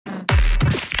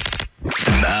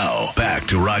back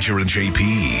to Roger and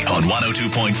JP on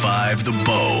 102.5 The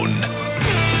Bone.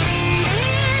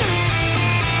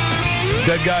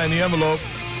 Dead Guy in the Envelope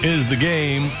is the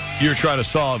game. You're trying to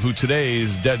solve who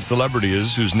today's dead celebrity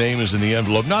is, whose name is in the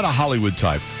envelope. Not a Hollywood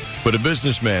type, but a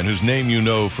businessman whose name you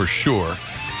know for sure.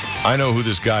 I know who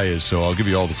this guy is, so I'll give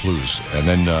you all the clues. And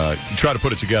then try to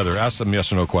put it together. Ask some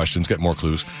yes or no questions, get more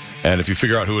clues. And if you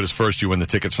figure out who it is first, you win the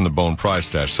tickets from the Bone Prize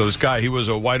Stash. So this guy, he was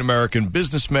a white American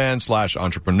businessman /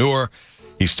 entrepreneur.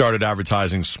 He started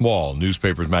advertising small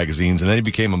newspapers, magazines, and then he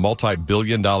became a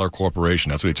multi-billion-dollar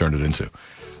corporation. That's what he turned it into.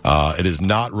 It is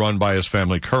not run by his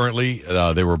family currently.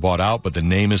 They were bought out, but the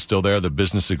name is still there. The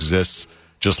business exists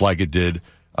just like it did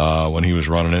when he was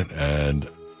running it, and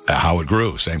how it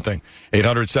grew. Same thing.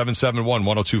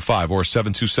 800-771-1025 or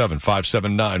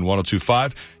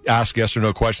 727-579-1025. Ask yes or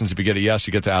no questions. If you get a yes,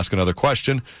 you get to ask another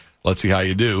question. Let's see how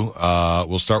you do.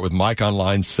 We'll start with Mike on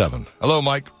line 7. Hello,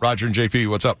 Mike. Roger and JP.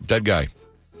 What's up? Dead Guy.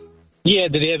 Yeah,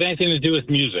 did he have anything to do with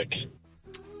music?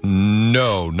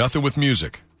 No, nothing with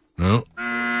music. No.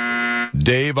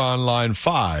 Dave on line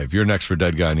 5. You're next for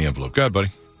Dead Guy in the Envelope. Go ahead, buddy.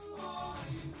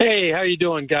 Hey, how you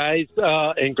doing, guys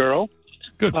and girl?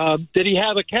 Good. Did he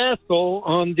have a castle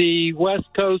on the west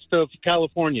coast of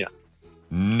California?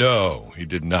 No, he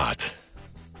did not.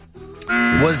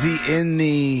 Was he in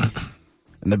the...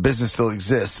 And the business still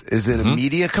exists. Is it a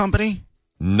media company?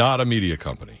 Not a media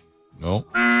company. No.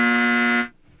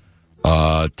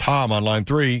 Tom on line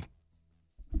 3.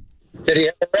 Did he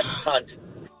have a restaurant?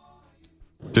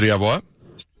 Did he have what?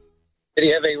 Did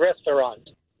he have a restaurant?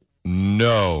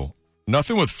 No.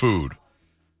 Nothing with food.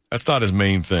 That's not his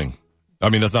main thing. I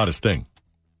mean, that's not his thing.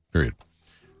 Period.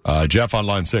 Jeff on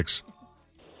line 6.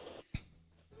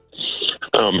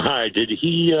 Hi. Did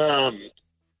he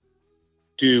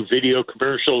do video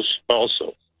commercials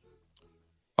also?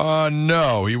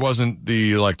 No, he wasn't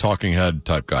the talking head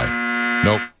type guy.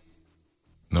 Nope.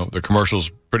 No, the commercials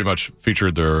pretty much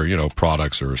featured their,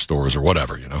 products or stores or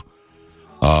whatever,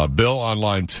 Bill on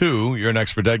line 2, you're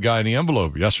next for Dead Guy in the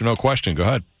Envelope. Yes or no question. Go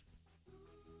ahead.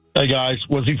 Hey, guys.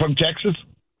 Was he from Texas?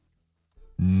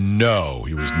 No,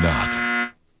 he was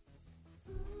not.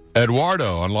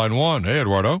 Eduardo on line 1. Hey,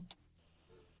 Eduardo.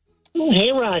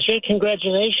 Hey, Roger.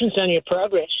 Congratulations on your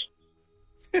progress.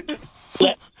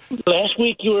 Last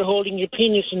week you were holding your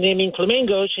penis and naming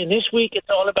flamingos, and this week it's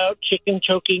all about chicken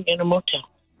choking in a motel.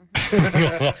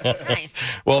 Nice.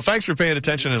 Well, thanks for paying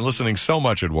attention and listening so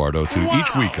much, Eduardo, to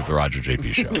each week of the Roger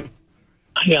JP Show.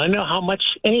 Yeah, I know how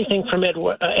much anything from Ed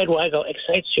Weigel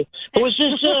excites you. But was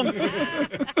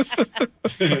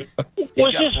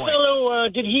this fellow?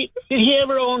 Did he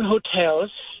ever own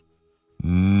hotels?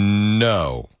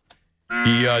 No.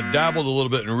 He dabbled a little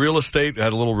bit in real estate.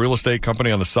 Had a little real estate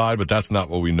company on the side, but that's not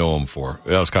what we know him for.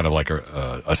 That was kind of like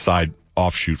a side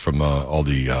offshoot from all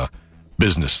the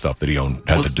business stuff that he owned.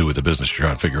 Had to do with the business you're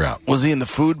trying to figure out. Was he in the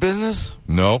food business?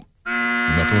 Nope.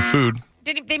 Nothing with food.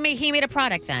 He made a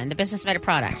product then? The business made a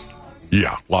product?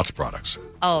 Yeah, lots of products.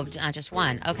 Oh, just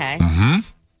one. Okay. Mm-hmm.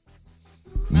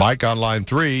 Mike on line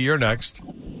 3, you're next.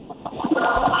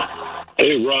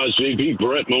 Hey, Roz, JP,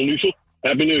 Brett, Monisha.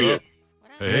 Happy New Year.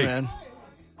 Hey, man.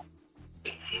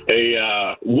 Hey,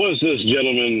 was this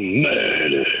gentleman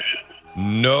mad?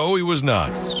 No, he was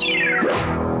not.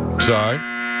 Sorry.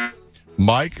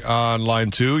 Mike on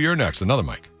line 2, you're next. Another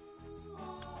Mike.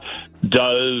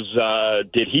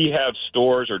 Did he have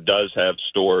stores or does have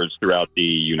stores throughout the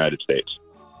United States?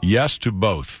 Yes to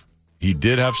both. He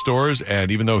did have stores, and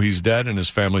even though he's dead and his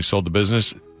family sold the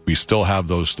business, we still have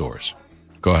those stores.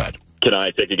 Go ahead. Can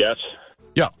I take a guess?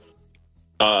 Yeah.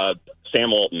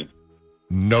 Sam Walton.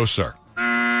 No, sir.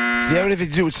 Does he have anything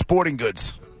to do with sporting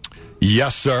goods?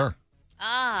 Yes, sir.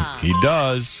 Ah. He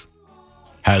does.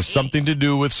 Has something to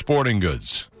do with sporting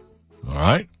goods. All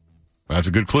right. That's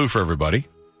a good clue for everybody.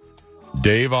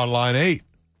 Dave on line 8.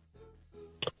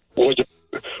 Was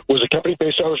the company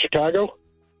based out of Chicago?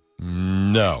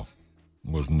 No,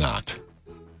 was not.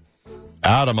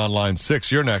 Adam on line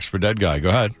 6. You're next for Dead Guy. Go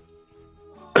ahead.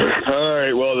 All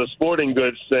right. Well, the sporting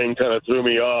goods thing kind of threw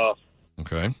me off.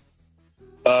 Okay.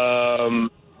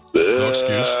 That's no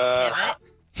excuse.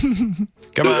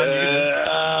 Come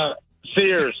on.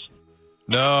 Sears.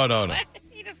 No.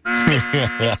 He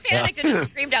panicked and just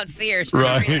screamed out Sears. For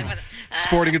Right. some reason.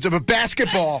 Sporting goods of a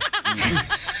basketball.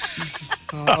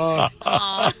 Not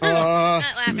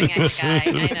laughing at you, guy.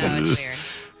 I know, it's weird.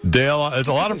 Dale, it's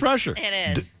a lot of pressure.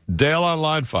 It is. Dale on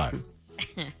line 5.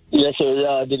 Yes,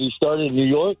 sir. Did he start in New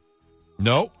York?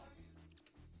 No,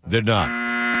 did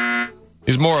not.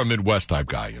 He's more a Midwest type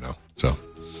guy, So,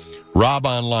 Rob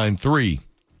on line 3.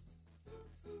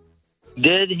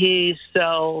 Did he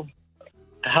sell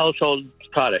household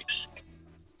products?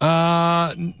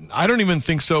 I don't even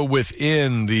think so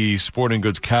within the sporting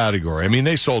goods category. I mean,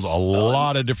 they sold a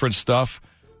lot of different stuff,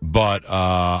 but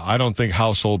I don't think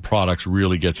household products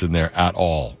really gets in there at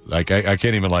all. Like, I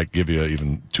can't even, give you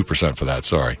even 2% for that.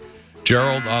 Sorry.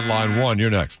 Gerald on line 1, you're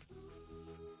next.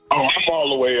 Oh, I'm all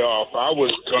the way off. I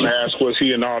was going to ask, was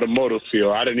he in the automotive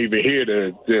field? I didn't even hear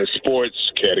the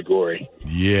sports category.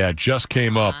 Yeah, just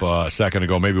came up a second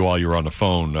ago, maybe while you were on the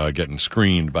phone getting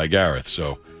screened by Gareth.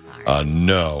 So,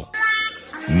 no.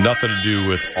 Nothing to do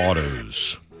with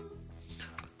autos.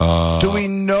 Do we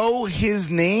know his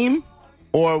name?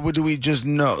 Or do we just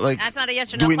know? That's not a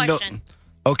yes or no question.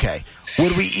 Okay.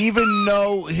 Would we even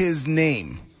know his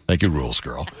name? Thank you, Rules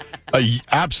Girl.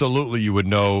 Absolutely, you would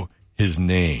know his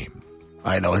name.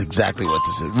 I know exactly what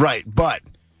this is. Right, but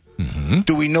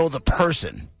do we know the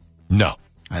person? No.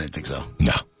 I didn't think so.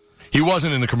 No. He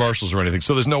wasn't in the commercials or anything,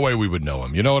 so there's no way we would know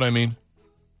him. You know what I mean?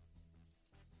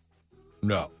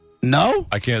 No. No?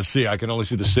 I can't see. I can only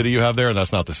see the city you have there, and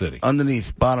that's not the city.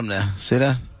 Underneath, bottom there. See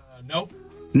that? Nope.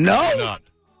 No? Not.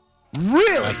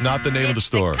 Really? That's not the name of the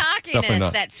store. The cockiness Definitely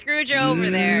not. that screwed you over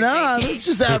there. No, JP. let's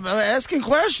just asking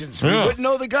questions. We Yeah. wouldn't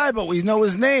know the guy, but we know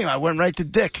his name. I went right to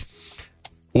Dick.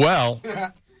 Well,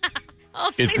 Oh,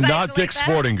 it's please not isolate Dick's that.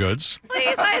 Sporting Goods.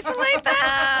 Please isolate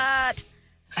that.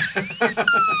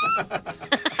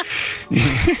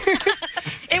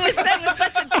 It was said with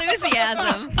such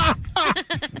enthusiasm.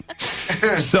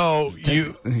 So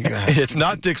it's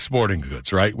not Dick's Sporting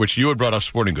Goods, right? Which you had brought up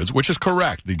Sporting Goods, which is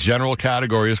correct. The general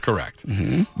category is correct.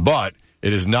 But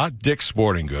it is not Dick's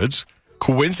Sporting Goods.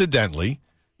 Coincidentally,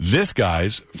 this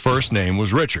guy's first name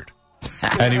was Richard.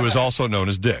 And he was also known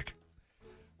as Dick.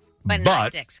 But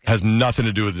not Dick's Goods. Has nothing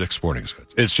to do with Dick's Sporting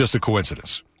Goods. It's just a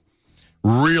coincidence.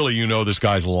 Really, you know this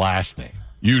guy's last name.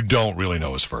 You don't really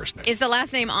know his first name. Is the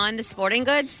last name on the sporting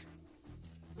goods?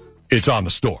 It's on the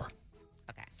store.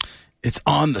 Okay. It's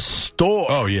on the store.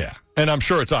 Oh, yeah. And I'm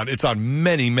sure it's on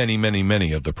many, many, many,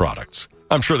 many of the products.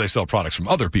 I'm sure they sell products from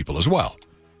other people as well.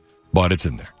 But it's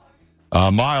in there.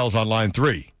 Miles on line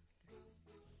 3.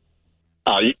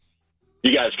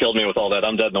 You guys killed me with all that.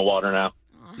 I'm dead in the water now.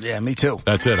 Yeah, me too.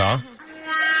 That's it, huh?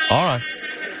 All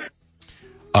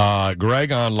right.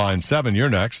 Greg on line 7, you're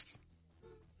next.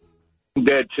 I'm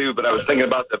dead, too, but I was thinking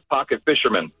about the pocket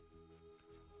fisherman.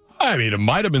 I mean, it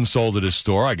might have been sold at his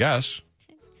store, I guess.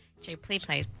 JP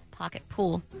plays pocket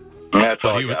pool. That's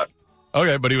all But I he was, got.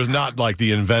 okay, but he was not like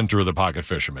the inventor of the pocket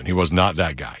fisherman. He was not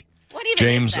that guy. What even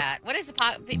James- is that? What is the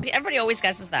pocket? Everybody always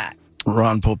guesses that.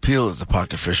 Ron Popeil is the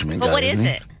pocket fisherman But guy. what is isn't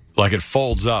he? it? Like it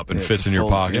folds up and Yeah, fits it's in your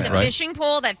folded, pocket, It's a right? fishing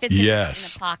pole that fits in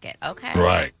the pocket. Okay.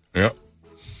 Right. Yep.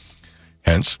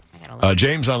 Hence, I gotta look.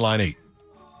 James on line 8.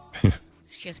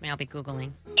 Excuse me, I'll be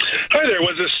Googling. Hi there.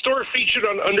 Was this store featured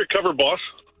on Undercover Boss?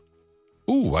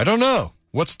 Ooh, I don't know.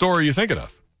 What store are you thinking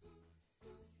of?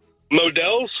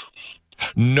 Modell's?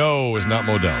 No, it's not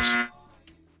Modell's.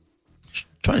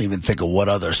 Trying to even think of what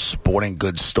other sporting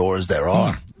goods stores there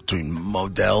are between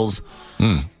Modell's,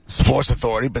 Sports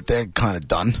Authority, but they're kind of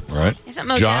done. Right. Isn't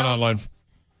Modell? John on line.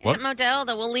 What? Isn't Modell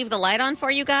the "we'll leave the light on for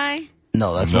you" guy?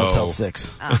 No, that's No. Motel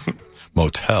 6.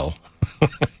 Motel.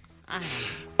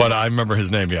 But I remember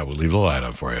his name. Yeah, we'll leave the light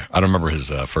on for you. I don't remember his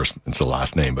first and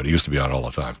last name, but he used to be on all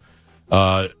the time.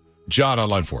 John on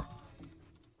line 4.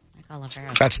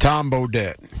 That's Tom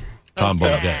Bodette. Tom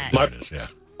Bodette. Bodette. There it is, yeah.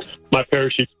 My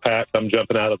parachute's packed. I'm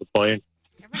jumping out of the plane.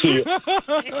 See you.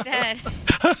 He's dead.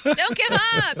 Don't give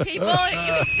up, people. You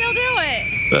can still do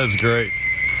it. That's great.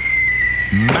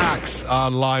 Max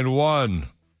on line 1.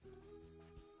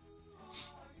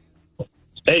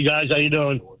 Hey, guys, how you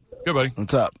doing? Good, buddy.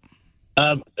 What's up?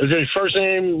 Is his first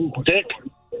name Dick?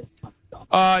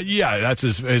 Yeah, that's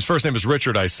his first name is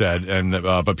Richard, I said, and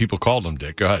but people called him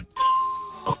Dick. Go ahead.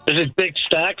 Is it Dick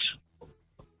Stacks?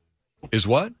 Is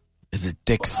what? Is it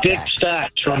Dick Stacks? Dick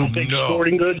Stacks from Dick No.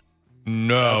 Sporting Goods?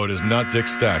 No, it is not Dick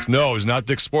Stacks. No, it's not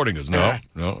Dick Sporting Goods. No.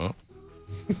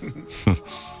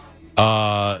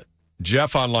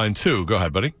 Jeff on line 2. Go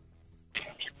ahead, buddy.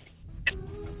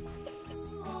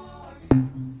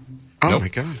 Oh, Nope. my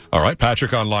God. All right,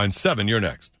 Patrick on line 7. You're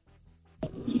next.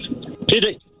 Do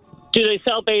they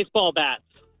sell baseball bats?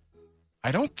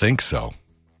 I don't think so.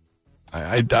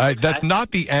 I that's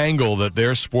not the angle that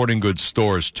their sporting goods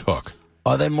stores took.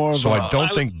 Are they more of So a... I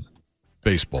don't think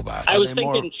baseball bats. I was they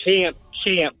more- thinking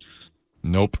champs.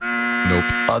 Nope.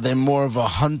 Are they more of a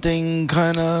hunting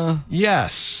kind of...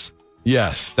 Yes.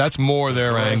 That's more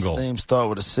their angle. Does the name start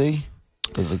with a C?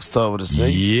 Does it start with a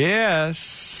C?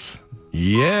 Yes.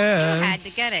 You had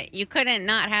to get it. You couldn't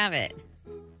not have it.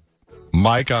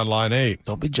 Mike on line 8.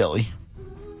 Don't be jelly.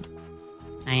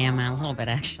 I am a little bit,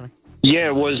 actually.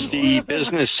 Yeah, was the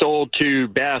business sold to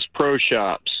Bass Pro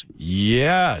Shops?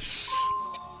 Yes.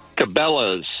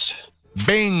 Cabela's.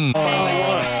 Bing. Put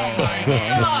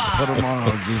them on.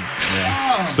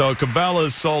 Yeah. So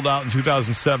Cabela's sold out in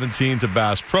 2017 to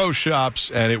Bass Pro Shops,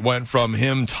 and it went from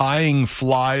him tying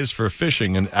flies for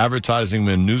fishing and advertising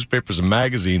them in newspapers and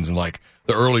magazines in like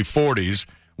the early 40s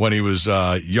when he was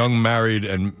young, married,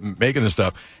 and making this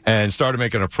stuff, and started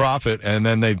making a profit, and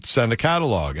then they sent a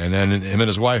catalog, and then him and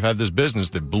his wife had this business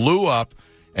that blew up,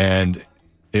 and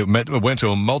it went to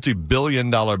a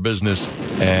multi-billion-dollar business,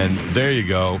 and there you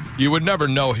go. You would never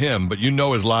know him, but you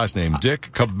know his last name. Dick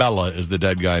Cabela is the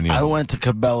dead guy in the I envelope. went to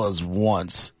Cabela's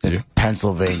once in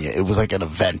Pennsylvania. It was like an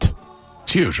event.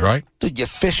 It's huge, right? Dude, you're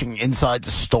fishing inside the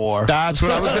store. That's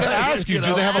what I was going to ask you.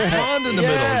 Do they have a pond in the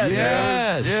middle?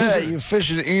 Yes. Yeah, you're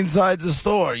fishing inside the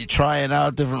store. You're trying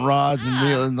out different rods and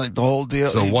reeling, like the whole deal.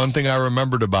 So one thing I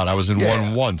remembered about, I was in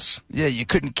one once. Yeah, you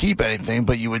couldn't keep anything,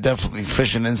 but you were definitely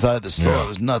fishing inside the store. Yeah. It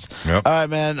was nuts. Yep. All right,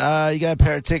 man. You got a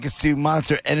pair of tickets to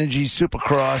Monster Energy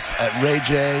Supercross at Ray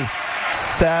J,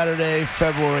 Saturday,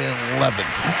 February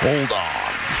 11th. Hold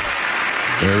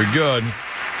on. Very good.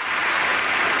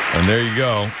 And there you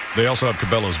go. They also have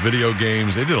Cabela's video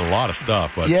games. They did a lot of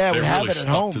stuff, but Yeah, they we have really it at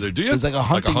stuck home. to their. Do you? It's like a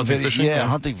hunting video. fishing Yeah, thing?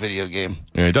 hunting video game.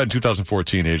 Yeah, he died in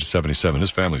 2014, age of 77.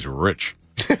 His family's rich.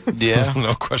 Yeah.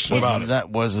 No question about it.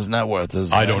 What's his net worth?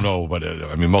 I don't know, but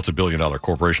I mean, multi-billion-dollar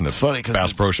corporation that It's funny 'cause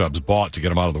Bass Pro Shops bought to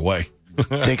get him out of the way.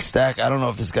 Dick Stack. I don't know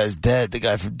if this guy's dead, the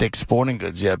guy from Dick's Sporting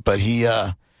Goods yet, but he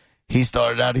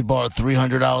started out, he borrowed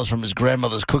 $300 from his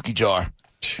grandmother's cookie jar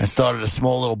and started a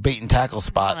small little bait and tackle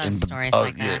spot I love in stories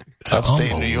like that.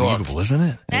 upstate New York. Unbelievable, isn't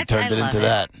it? And he turned it into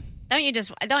that. Don't you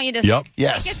just Yep.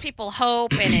 Yes. it gives people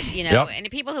hope, and it, Yep. and the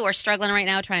people who are struggling right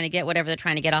now trying to get whatever they're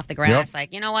trying to get off the grass, Yep.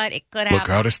 like, you know what, it could happen. Look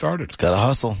how it started. Got to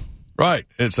hustle. Right.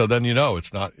 And so then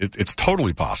it's not. It's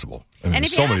totally possible. I mean, And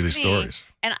there's if so you many of ask these me, stories.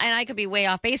 and I could be way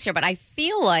off base here, but I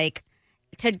feel like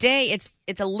today it's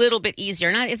a little bit easier.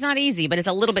 It's not easy, but it's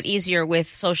a little bit easier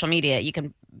with social media. You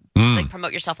can like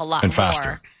promote yourself a lot And more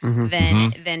faster.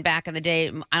 than back in the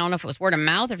day. I don't know if it was word of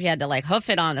mouth or if you had to like hoof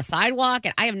it on the sidewalk.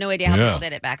 And I have no idea how Yeah. people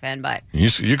did it back then, but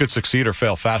You could succeed or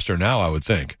fail faster now, I would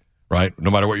think, right?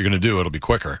 No matter what you're going to do, it'll be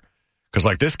quicker. Because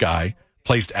like this guy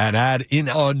placed an ad in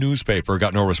a newspaper,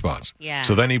 got no response. Yeah.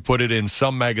 So then he put it in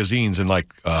some magazines in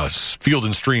like Field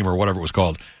and Stream or whatever it was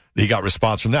called. He got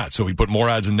response from that. So he put more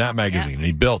ads in that magazine and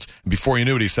he built. Before you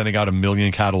knew it, he's sending out 1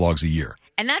 million catalogs a year.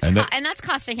 and that's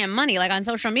costing him money. Like on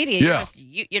social media, Yeah.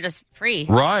 you're just free.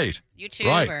 Right. YouTube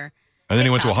Right. or And then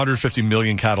he went to TikTok. 150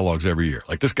 million catalogs every year.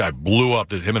 Like this guy blew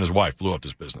up, him and his wife blew up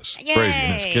this business. Yay. Crazy.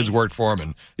 And his kids worked for him.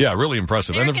 And yeah, really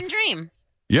impressive. And American dream.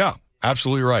 yeah,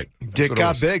 absolutely right. That's Dick what it got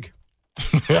was. big.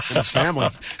 In his family.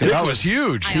 It was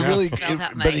huge. I He almost really, felt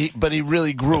that but he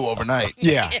really grew overnight.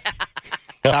 Yeah.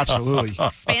 Absolutely.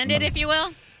 Expanded, if you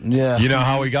will. Yeah. You know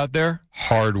how he got there?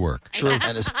 Hard work. True.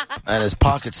 And his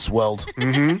pockets swelled.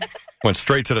 Went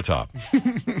straight to the top.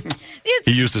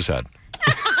 He used his head.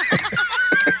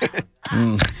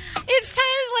 It's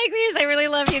times like these. I really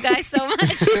love you guys so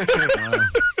much.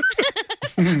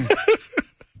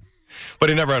 But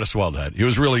he never had a swelled head. He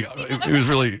was really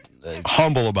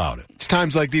humble about it. It's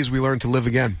times like these we learn to live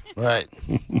again. Right.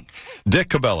 Dick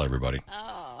Cabela, everybody.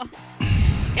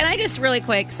 Can I just really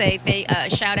quick say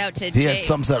shout out to He Jay? had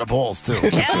some set of balls, too.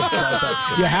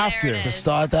 Oh, You have there to. it To is.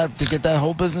 start that, to get that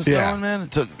whole business Yeah. going, man,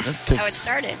 it How it takes.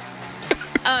 started.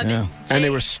 Yeah. And they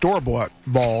were store-bought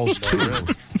balls, too.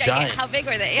 Giant. How big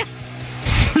were they?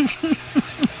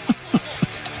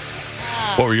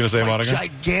 What were you going to say, Monica?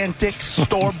 Gigantic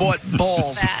store-bought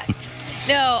balls. That.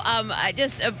 No,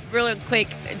 just a really quick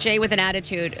Jay with an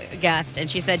attitude guest, and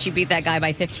she said she beat that guy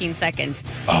by 15 seconds.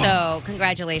 So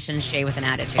congratulations, Jay with an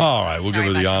attitude. All right, we'll Sorry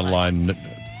give her the about your luck. online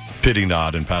pity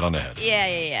nod and pat on the head.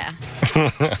 Yeah.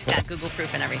 Got Google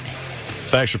proof and everything.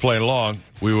 Thanks for playing along.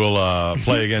 We will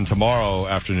play again tomorrow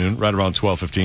afternoon, right around 12:15.